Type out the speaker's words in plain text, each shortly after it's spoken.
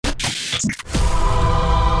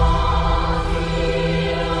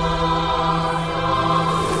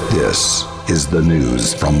This is the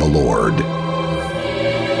news from the Lord.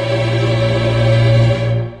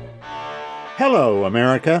 Hello,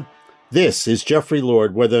 America. This is Jeffrey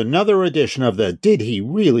Lord with another edition of the Did He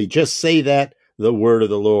Really Just Say That? The Word of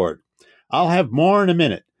the Lord. I'll have more in a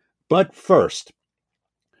minute, but first,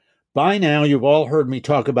 by now you've all heard me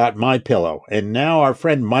talk about MyPillow, and now our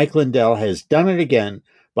friend Mike Lindell has done it again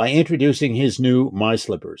by introducing his new My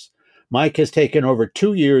Slippers. Mike has taken over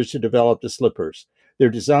 2 years to develop the slippers. They're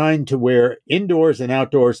designed to wear indoors and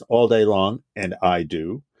outdoors all day long, and I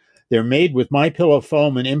do. They're made with MyPillow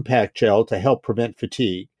foam and impact gel to help prevent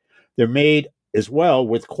fatigue. They're made as well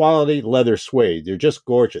with quality leather suede. They're just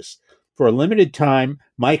gorgeous. For a limited time,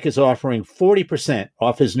 Mike is offering 40%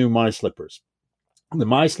 off his new My Slippers. The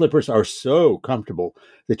My Slippers are so comfortable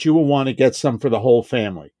that you will want to get some for the whole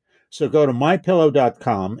family. So go to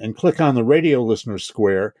mypillow.com and click on the radio listeners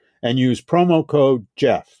square and use promo code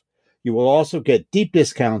Jeff. You will also get deep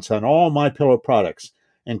discounts on all MyPillow products,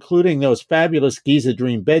 including those fabulous Giza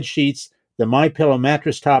Dream bed sheets, the MyPillow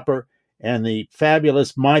mattress topper, and the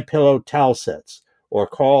fabulous MyPillow towel sets. Or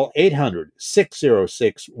call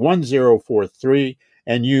 800-606-1043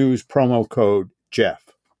 and use promo code Jeff.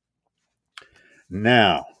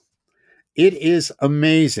 Now, it is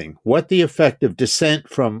amazing what the effect of dissent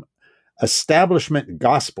from establishment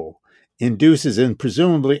gospel induces in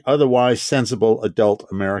presumably otherwise sensible adult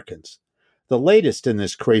Americans. The latest in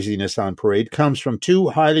this craziness on parade comes from two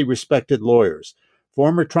highly respected lawyers,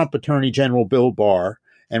 former Trump Attorney General Bill Barr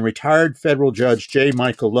and retired federal judge J.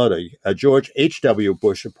 Michael Luttig, a George H.W.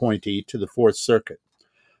 Bush appointee to the Fourth Circuit.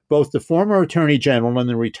 Both the former Attorney General and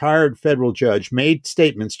the retired federal judge made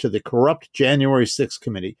statements to the corrupt January 6th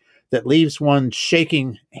committee that leaves one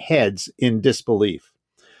shaking heads in disbelief.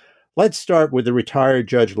 Let's start with the retired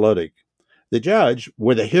Judge Luttig. The judge,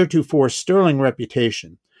 with a heretofore sterling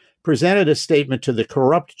reputation, presented a statement to the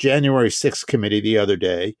corrupt January 6th committee the other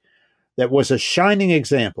day that was a shining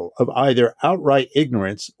example of either outright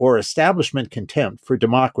ignorance or establishment contempt for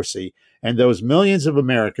democracy and those millions of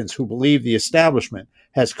Americans who believe the establishment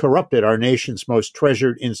has corrupted our nation's most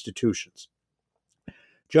treasured institutions.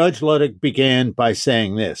 Judge Luttig began by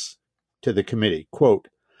saying this to the committee, quote,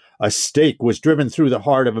 "A stake was driven through the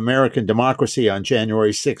heart of American democracy on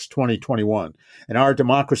January 6, 2021, and our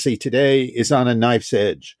democracy today is on a knife's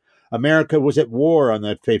edge. America was at war on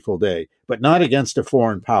that fateful day, but not against a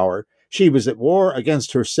foreign power. She was at war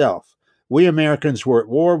against herself. We Americans were at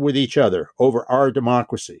war with each other over our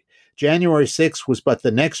democracy. January 6 was but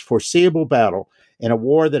the next foreseeable battle in a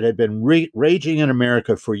war that had been raging in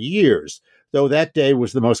America for years, though that day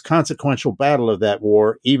was the most consequential battle of that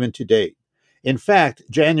war even to date. In fact,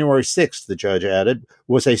 January 6th, the judge added,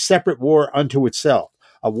 was a separate war unto itself,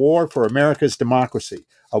 a war for America's democracy,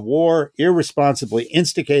 a war irresponsibly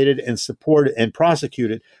instigated and supported and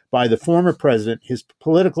prosecuted by the former president, his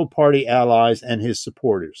political party allies, and his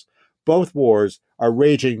supporters. Both wars are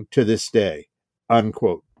raging to this day,"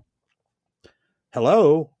 unquote.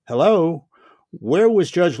 Hello? Where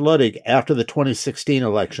was Judge Luttig after the 2016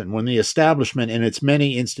 election when the establishment and its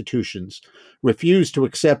many institutions refused to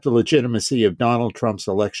accept the legitimacy of Donald Trump's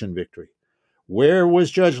election victory? Where was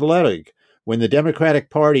Judge Luttig when the Democratic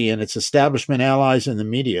Party and its establishment allies in the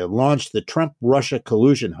media launched the Trump-Russia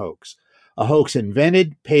collusion hoax, a hoax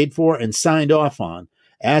invented, paid for, and signed off on,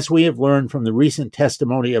 as we have learned from the recent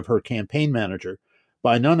testimony of her campaign manager,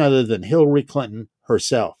 by none other than Hillary Clinton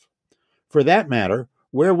herself? For that matter,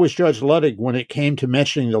 where was Judge Luttig when it came to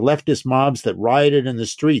mentioning the leftist mobs that rioted in the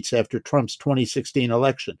streets after Trump's 2016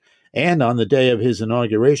 election and on the day of his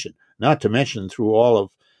inauguration, not to mention through all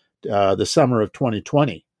of the summer of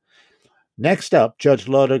 2020? Next up, Judge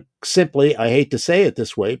Luttig simply, I hate to say it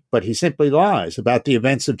this way, but he simply lies about the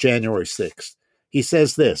events of January 6th. He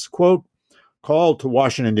says this, quote, "Called to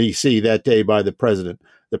Washington, D.C. that day by the president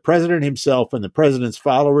himself and the president's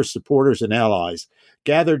followers, supporters, and allies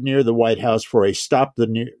gathered near the White House for a Stop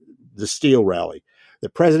the Steal rally. The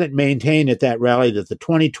president maintained at that rally that the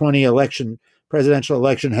 2020 presidential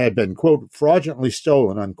election had been, quote, fraudulently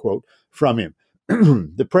stolen, unquote, from him.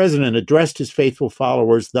 The president addressed his faithful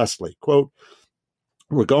followers thusly, quote,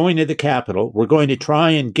 we're going to the Capitol. We're going to try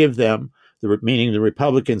and give them, meaning the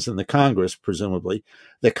Republicans in the Congress, presumably,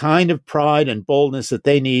 the kind of pride and boldness that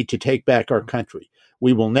they need to take back our country.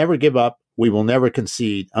 We will never give up. We will never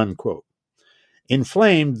concede, unquote.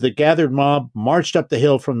 Inflamed, the gathered mob marched up the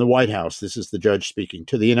hill from the White House, this is the judge speaking,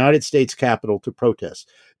 to the United States Capitol to protest,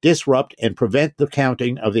 disrupt, and prevent the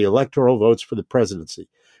counting of the electoral votes for the presidency.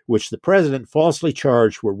 which the president falsely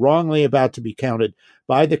charged were wrongly about to be counted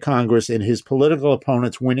by the Congress in his political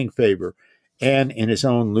opponent's winning favor and in his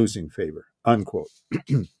own losing favor, unquote.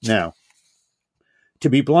 Now, to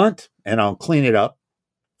be blunt, and I'll clean it up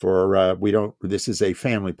for this is a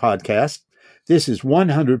family podcast. This is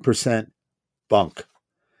 100% bunk.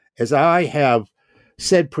 As I have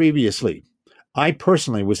said previously, I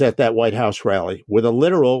personally was at that White House rally with a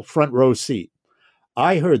literal front row seat.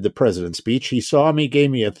 I heard the president's speech. He saw me, gave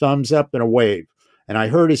me a thumbs up and a wave, and I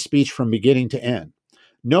heard his speech from beginning to end.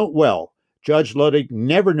 Note well, Judge Luttig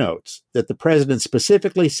never notes that the president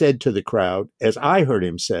specifically said to the crowd, as I heard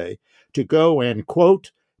him say, to go and,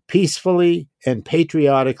 quote, peacefully and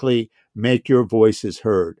patriotically make your voices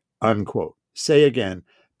heard, unquote. Say again,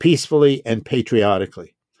 peacefully and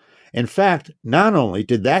patriotically. In fact, not only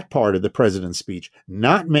did that part of the president's speech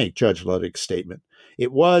not make Judge Luttig's statement,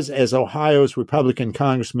 it was, as Ohio's Republican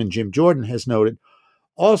Congressman Jim Jordan has noted,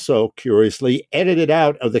 also curiously edited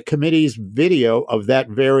out of the committee's video of that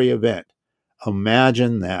very event.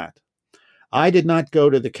 Imagine that. I did not go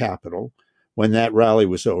to the Capitol when that rally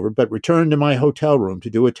was over, but returned to my hotel room to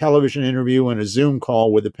do a television interview and a Zoom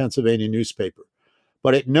call with the Pennsylvania newspaper.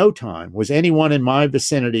 But at no time was anyone in my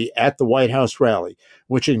vicinity at the White House rally,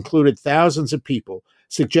 which included thousands of people,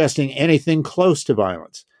 suggesting anything close to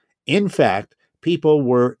violence. In fact, people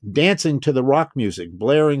were dancing to the rock music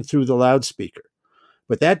blaring through the loudspeaker.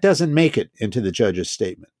 But that doesn't make it into the judge's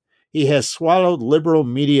statement. He has swallowed liberal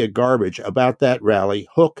media garbage about that rally,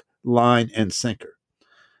 hook, line, and sinker.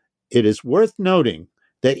 It is worth noting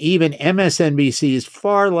that even MSNBC's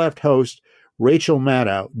far-left host, Rachel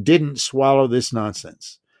Maddow, didn't swallow this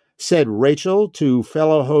nonsense. Said Rachel to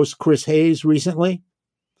fellow host Chris Hayes recently,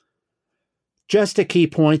 just a key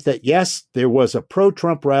point that, yes, there was a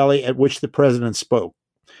pro-Trump rally at which the president spoke,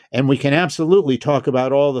 and we can absolutely talk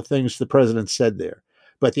about all the things the president said there.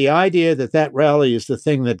 But the idea that that rally is the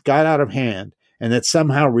thing that got out of hand and that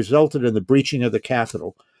somehow resulted in the breaching of the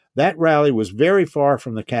Capitol, that rally was very far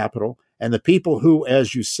from the Capitol, and the people who,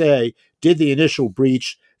 as you say, did the initial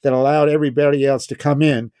breach that allowed everybody else to come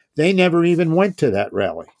in, they never even went to that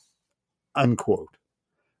rally, unquote.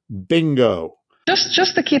 Bingo.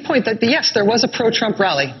 Just the key point that, yes, there was a pro-Trump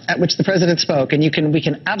rally at which the president spoke, and we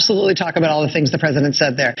can absolutely talk about all the things the president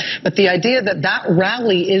said there. But the idea that that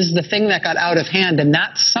rally is the thing that got out of hand and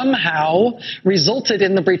that somehow resulted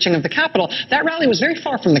in the breaching of the Capitol, that rally was very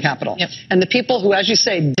far from the Capitol. Yep. And the people who, as you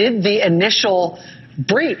say, did the initial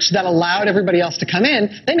breach that allowed everybody else to come in,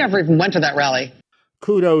 they never even went to that rally.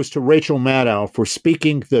 Kudos to Rachel Maddow for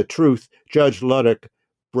speaking the truth Judge Luttig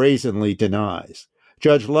brazenly denies.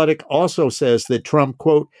 Judge Luttig also says that Trump,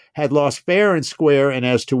 quote, had lost fair and square, and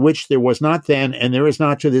as to which there was not then and there is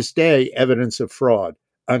not to this day evidence of fraud,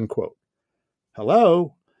 unquote.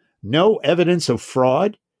 Hello? No evidence of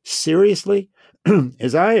fraud? Seriously?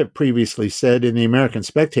 As I have previously said in the American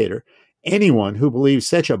Spectator, anyone who believes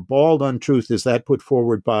such a bald untruth as that put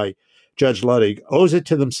forward by Judge Luttig owes it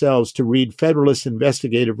to themselves to read Federalist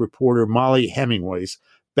investigative reporter Molly Hemingway's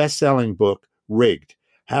best-selling book, Rigged: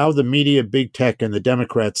 How the Media, Big Tech, and the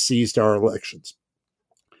Democrats Seized Our Elections.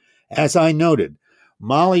 As I noted,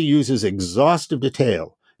 Molly uses exhaustive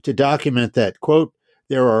detail to document that, quote,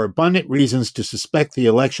 there are abundant reasons to suspect the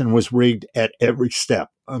election was rigged at every step,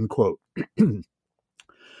 unquote.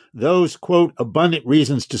 Those, quote, abundant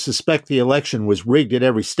reasons to suspect the election was rigged at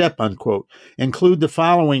every step, unquote, include the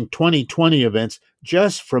following 2020 events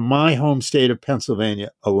just from my home state of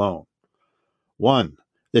Pennsylvania alone. 1.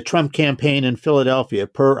 The Trump campaign in Philadelphia,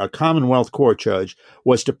 per a Commonwealth Court judge,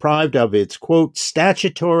 was deprived of its, quote,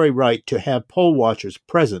 statutory right to have poll watchers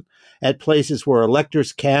present at places where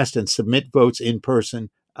electors cast and submit votes in person,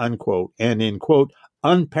 unquote, and in, quote,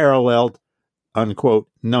 unparalleled, unquote,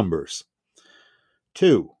 numbers.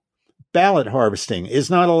 2. Ballot harvesting is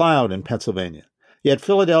not allowed in Pennsylvania, yet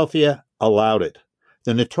Philadelphia allowed it.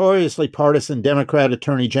 The notoriously partisan Democrat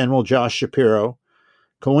Attorney General Josh Shapiro,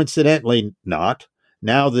 coincidentally not,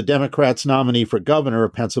 now the Democrats' nominee for governor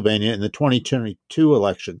of Pennsylvania in the 2022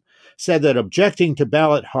 election, said that objecting to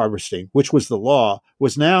ballot harvesting, which was the law,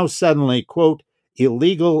 was now suddenly, quote,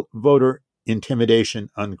 illegal voter intimidation,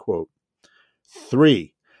 unquote.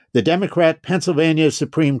 3. The Democrat Pennsylvania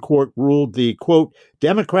Supreme Court ruled the, quote,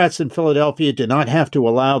 Democrats in Philadelphia did not have to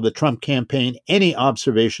allow the Trump campaign any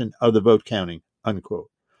observation of the vote counting, unquote.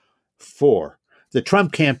 4. The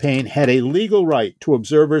Trump campaign had a legal right to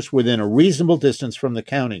observers within a reasonable distance from the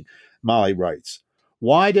counting, Molly writes.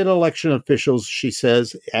 Why did election officials, she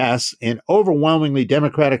says, in overwhelmingly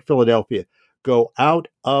Democratic Philadelphia, go out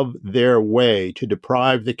of their way to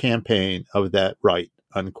deprive the campaign of that right,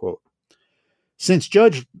 unquote? Since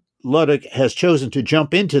Judge Luttig has chosen to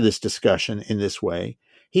jump into this discussion in this way,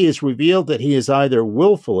 he has revealed that he is either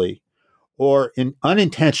willfully or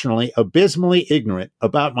unintentionally abysmally ignorant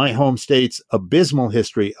about my home state's abysmal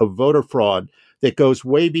history of voter fraud that goes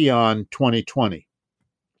way beyond 2020.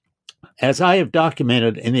 As I have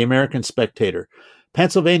documented in the American Spectator,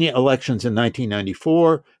 Pennsylvania elections in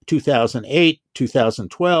 1994, 2008,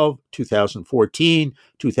 2012, 2014,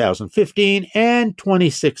 2015, and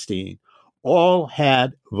 2016 all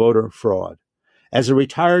had voter fraud. As a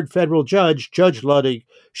retired federal judge, Judge Luttig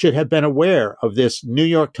should have been aware of this New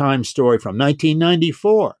York Times story from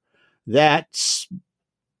 1994 that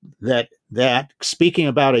speaking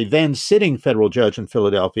about a then sitting federal judge in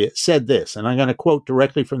Philadelphia, said this, and I'm going to quote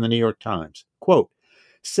directly from the New York Times, quote,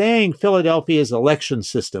 saying Philadelphia's election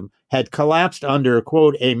system had collapsed under,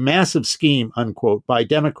 quote, a massive scheme, unquote, by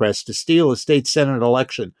Democrats to steal a state Senate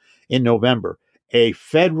election in November. A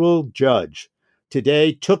federal judge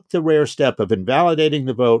today took the rare step of invalidating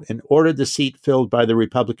the vote and ordered the seat filled by the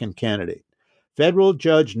Republican candidate. Federal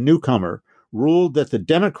Judge Newcomer ruled that the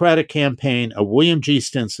Democratic campaign of William G.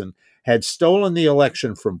 Stinson had stolen the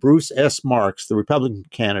election from Bruce S. Marks, the Republican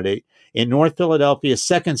candidate, in North Philadelphia's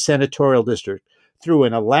 2nd Senatorial District through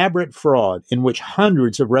an elaborate fraud in which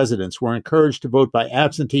hundreds of residents were encouraged to vote by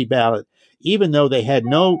absentee ballot, even though they had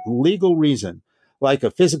no legal reason, like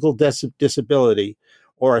a physical disability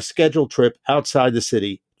or a scheduled trip outside the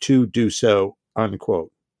city to do so,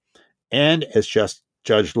 unquote. And as Judge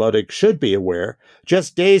Luttig should be aware,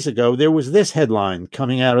 just days ago, there was this headline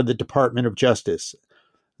coming out of the Department of Justice.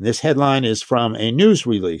 This headline is from a news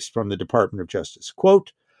release from the Department of Justice.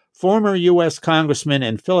 Quote, former U.S. Congressman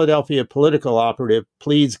and Philadelphia political operative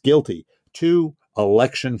pleads guilty to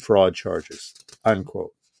election fraud charges,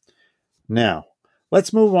 unquote. Now,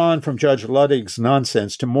 let's move on from Judge Luttig's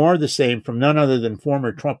nonsense to more of the same from none other than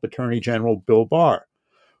former Trump Attorney General Bill Barr,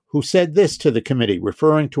 who said this to the committee,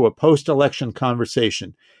 referring to a post-election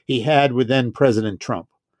conversation he had with then President Trump.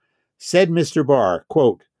 Said Mr. Barr,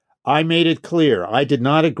 quote, I made it clear I did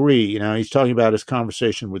not agree, he's talking about his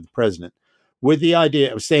conversation with the president, with the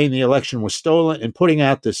idea of saying the election was stolen and putting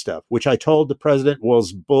out this stuff, which I told the president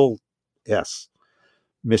was bull. Yes,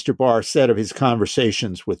 Mr. Barr said of his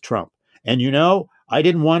conversations with Trump. And I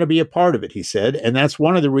didn't want to be a part of it, he said, and that's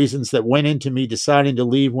one of the reasons that went into me deciding to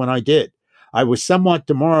leave when I did. I was somewhat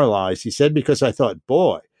demoralized, he said, because I thought,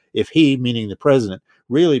 boy, if he, meaning the president,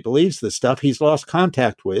 really believes this stuff he's lost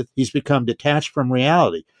contact with, he's become detached from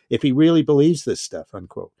reality, if he really believes this stuff,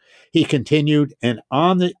 unquote. He continued, and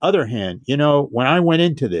on the other hand, when I went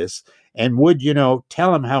into this and would,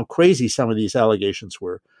 tell him how crazy some of these allegations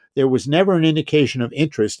were, there was never an indication of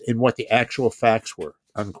interest in what the actual facts were,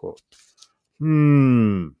 unquote.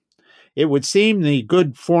 It would seem the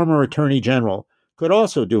good former Attorney General could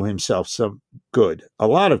also do himself some good, a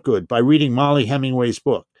lot of good, by reading Mollie Hemingway's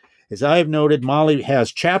book. As I have noted, Mollie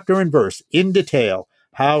has chapter and verse in detail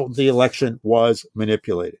how the election was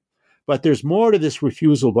manipulated. But there's more to this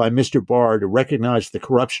refusal by Mr. Barr to recognize the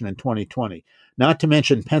corruption in 2020, not to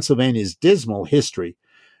mention Pennsylvania's dismal history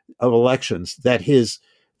of elections than his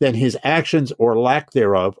actions or lack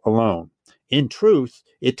thereof alone. In truth,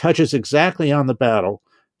 it touches exactly on the battle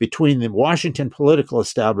between the Washington political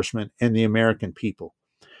establishment and the American people.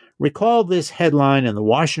 Recall this headline in the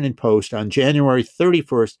Washington Post on January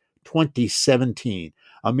 31st, 2017,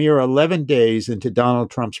 a mere 11 days into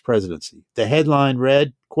Donald Trump's presidency. The headline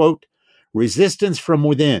read, quote, resistance from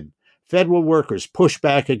within. Federal workers push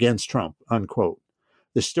back against Trump, unquote.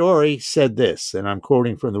 The story said this, and I'm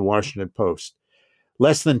quoting from the Washington Post.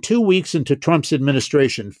 Less than 2 weeks into Trump's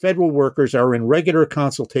administration, federal workers are in regular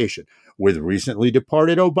consultation with recently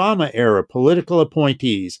departed Obama-era political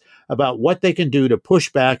appointees about what they can do to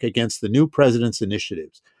push back against the new president's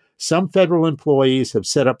initiatives. Some federal employees have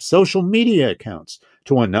set up social media accounts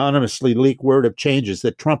to anonymously leak word of changes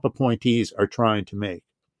that Trump appointees are trying to make.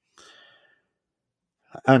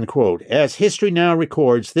 Unquote. As history now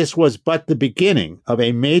records, this was but the beginning of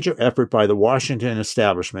a major effort by the Washington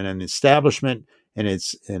establishment and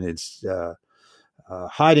its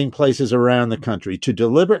hiding places around the country to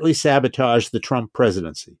deliberately sabotage the Trump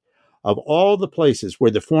presidency. Of all the places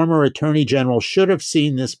where the former Attorney General should have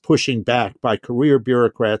seen this pushing back by career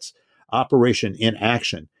bureaucrats' operation in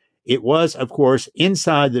action, it was, of course,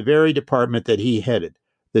 inside the very department that he headed,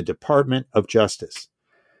 the Department of Justice.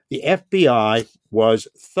 The FBI was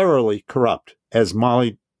thoroughly corrupt, as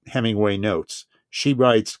Mollie Hemingway notes. She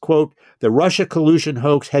writes, quote, the Russia collusion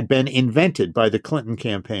hoax had been invented by the Clinton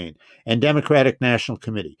campaign and Democratic National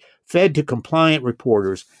Committee, fed to compliant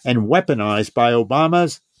reporters, and weaponized by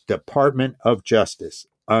Obama's Department of Justice,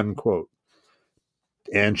 unquote.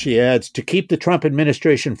 And she adds, to keep the Trump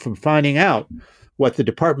administration from finding out what the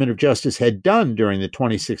Department of Justice had done during the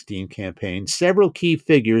 2016 campaign, several key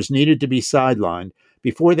figures needed to be sidelined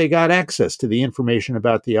before they got access to the information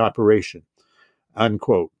about the operation,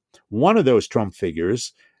 unquote. One of those Trump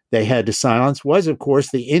figures they had to silence was, of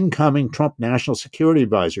course, the incoming Trump National Security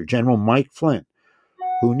Advisor, General Mike Flynn,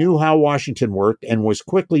 who knew how Washington worked and was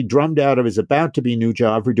quickly drummed out of his about-to-be new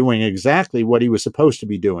job for doing exactly what he was supposed to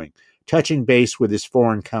be doing, touching base with his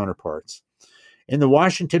foreign counterparts. In the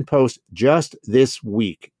Washington Post just this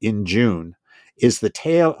week, in June, is the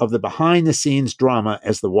tale of the behind-the-scenes drama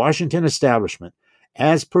as the Washington establishment,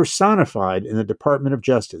 as personified in the Department of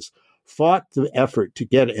Justice, fought the effort to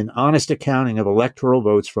get an honest accounting of electoral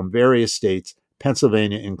votes from various states,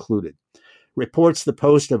 Pennsylvania included. Reports the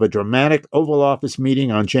Post of a dramatic Oval Office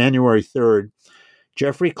meeting on January 3rd.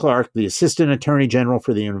 Jeffrey Clark, the Assistant Attorney General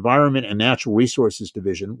for the Environment and Natural Resources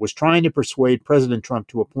Division, was trying to persuade President Trump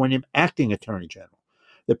to appoint him acting Attorney General.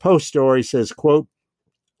 The Post story says, quote,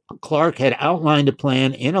 Clark had outlined a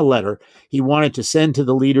plan in a letter he wanted to send to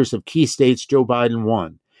the leaders of key states Joe Biden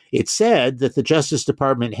won. It said that the Justice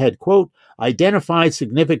Department had, quote, identified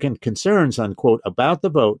significant concerns, unquote, about the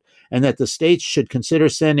vote, and that the states should consider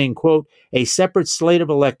sending, quote, a separate slate of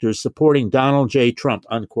electors supporting Donald J. Trump,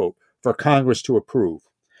 unquote, for Congress to approve.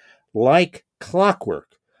 Like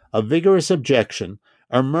clockwork, a vigorous objection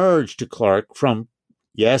emerged to Clark from,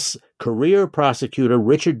 yes, career prosecutor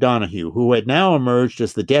Richard Donoghue, who had now emerged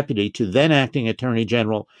as the deputy to then-acting Attorney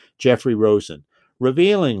General Jeffrey Rosen.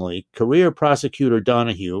 Revealingly, career prosecutor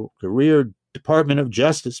Donoghue, career Department of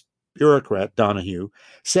Justice bureaucrat Donoghue,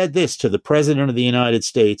 said this to the President of the United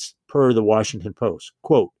States per the Washington Post,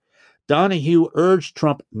 quote, Donoghue urged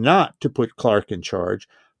Trump not to put Clark in charge,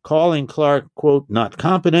 calling Clark, quote, not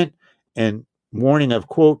competent, and warning of,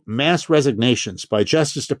 quote, mass resignations by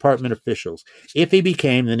Justice Department officials if he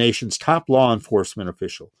became the nation's top law enforcement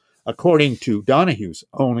official, according to Donoghue's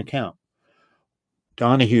own account.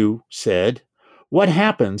 Donoghue said, what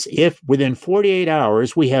happens if within 48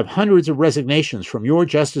 hours we have hundreds of resignations from your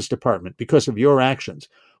Justice Department because of your actions?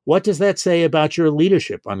 What does that say about your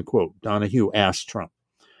leadership, unquote, Donoghue asked Trump.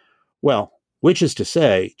 Well, which is to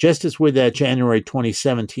say, just as with that January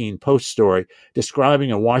 2017 Post story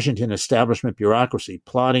describing a Washington establishment bureaucracy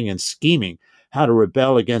plotting and scheming how to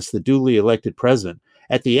rebel against the duly elected president,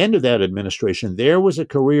 at the end of that administration, there was a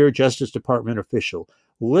career Justice Department official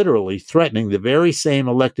literally threatening the very same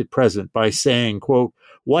elected president by saying, quote,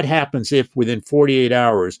 what happens if within 48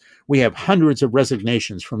 hours we have hundreds of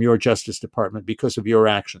resignations from your Justice Department because of your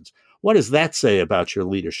actions? What does that say about your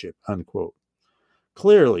leadership, unquote?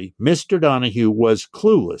 Clearly, Mr. Donoghue was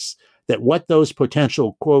clueless that what those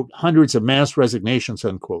potential, quote, hundreds of mass resignations,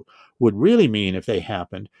 unquote, would really mean if they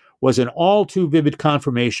happened was an all too vivid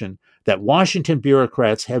confirmation that Washington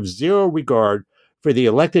bureaucrats have zero regard for the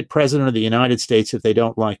elected president of the United States if they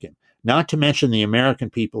don't like him, not to mention the American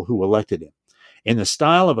people who elected him. In the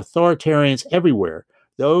style of authoritarians everywhere,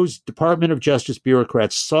 those Department of Justice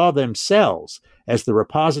bureaucrats saw themselves as the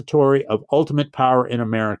repository of ultimate power in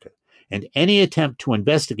America, and any attempt to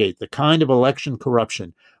investigate the kind of election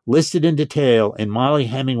corruption listed in detail in Mollie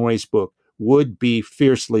Hemingway's book would be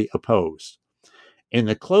fiercely opposed. In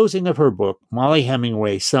the closing of her book, Mollie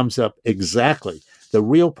Hemingway sums up exactly the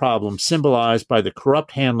real problem symbolized by the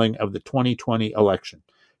corrupt handling of the 2020 election.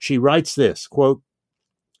 She writes this, quote,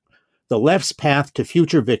 the left's path to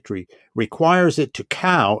future victory requires it to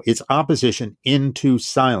cow its opposition into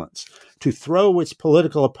silence, to throw its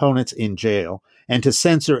political opponents in jail, and to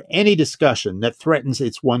censor any discussion that threatens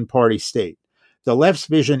its one-party state. The left's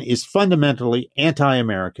vision is fundamentally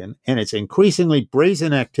anti-American, and its increasingly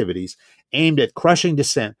brazen activities aimed at crushing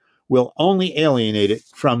dissent will only alienate it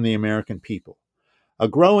from the American people. A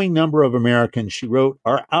growing number of Americans, she wrote,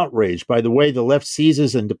 are outraged by the way the left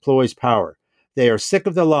seizes and deploys power. They are sick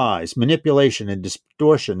of the lies, manipulation, and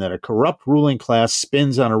distortion that a corrupt ruling class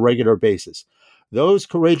spins on a regular basis. Those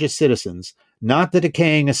courageous citizens, not the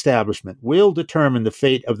decaying establishment, will determine the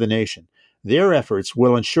fate of the nation. Their efforts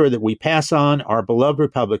will ensure that we pass on our beloved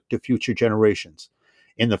republic to future generations.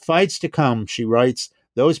 In the fights to come, she writes,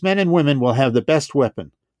 those men and women will have the best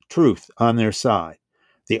weapon, truth, on their side.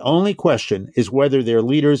 The only question is whether their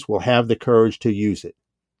leaders will have the courage to use it,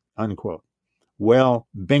 unquote. Well,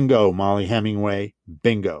 bingo, Mollie Hemingway,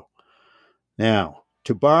 bingo. Now,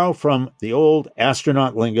 to borrow from the old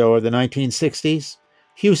astronaut lingo of the 1960s,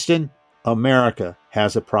 Houston, America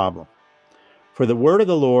has a problem. For the word of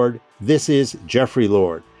the Lord, this is Jeffrey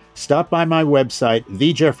Lord. Stop by my website,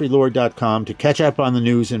 thejeffreylord.com, to catch up on the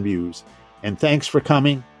news and views. And thanks for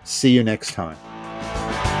coming. See you next time.